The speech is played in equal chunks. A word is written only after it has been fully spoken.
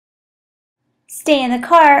Stay in the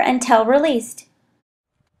car until released.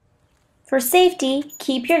 For safety,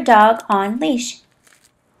 keep your dog on leash.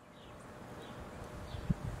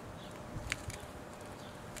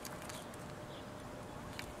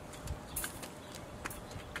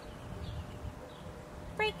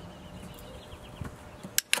 Break.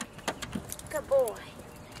 Good boy.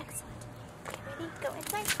 Excellent. Ready? Go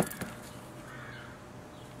inside.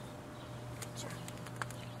 Good job.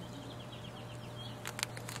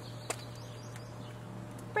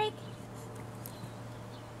 Break.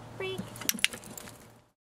 Break.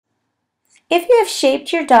 If you have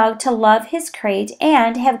shaped your dog to love his crate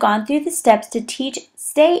and have gone through the steps to teach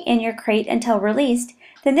stay in your crate until released,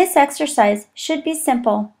 then this exercise should be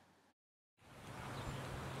simple.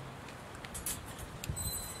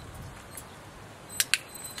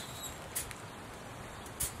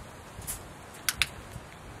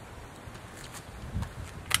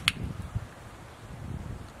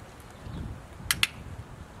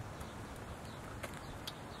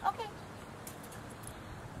 Okay.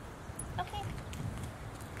 Okay.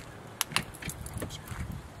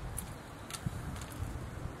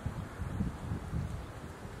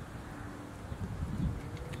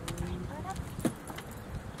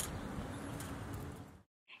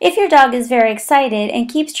 If your dog is very excited and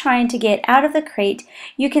keeps trying to get out of the crate,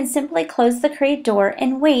 you can simply close the crate door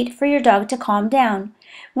and wait for your dog to calm down.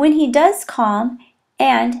 When he does calm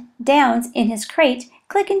and downs in his crate,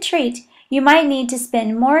 click and treat. You might need to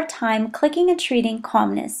spend more time clicking and treating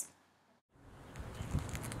calmness.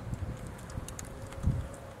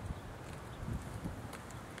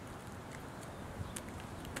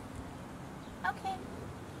 Okay.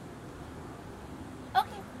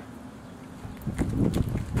 Okay.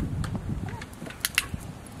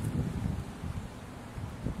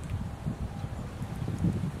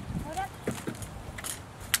 Hold up.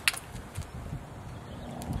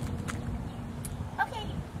 Okay.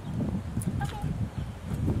 Okay.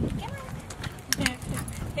 Come on.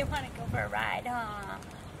 They want to go for a ride, huh?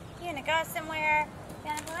 You want to go somewhere? You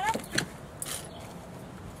want to go up?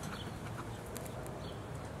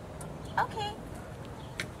 Okay.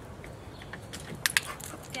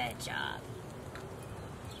 Good job.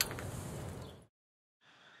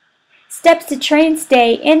 Steps to train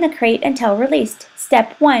stay in the crate until released.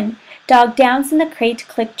 Step 1. Dog downs in the crate,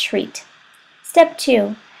 click treat. Step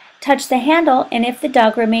 2. Touch the handle and if the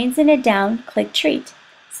dog remains in a down, click treat.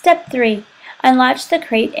 Step 3. Unlatch the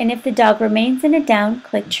crate and if the dog remains in a down,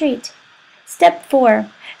 click treat. Step 4.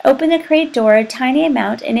 Open the crate door a tiny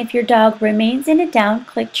amount and if your dog remains in a down,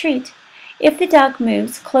 click treat. If the dog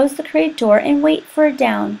moves, close the crate door and wait for a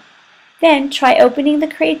down. Then try opening the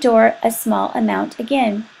crate door a small amount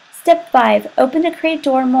again. Step 5. Open the crate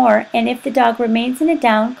door more and if the dog remains in a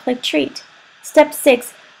down, click treat. Step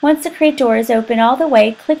 6. Once the crate door is open all the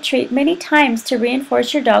way, click treat many times to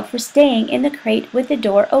reinforce your dog for staying in the crate with the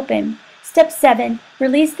door open. Step 7.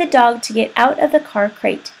 Release the dog to get out of the car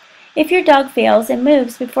crate. If your dog fails and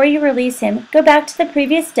moves before you release him, go back to the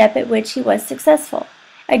previous step at which he was successful.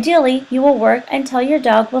 Ideally, you will work until your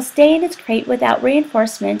dog will stay in his crate without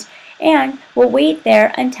reinforcement and will wait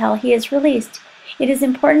there until he is released. It is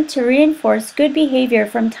important to reinforce good behavior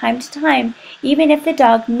from time to time, even if the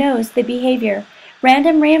dog knows the behavior.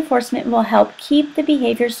 Random reinforcement will help keep the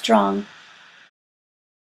behavior strong.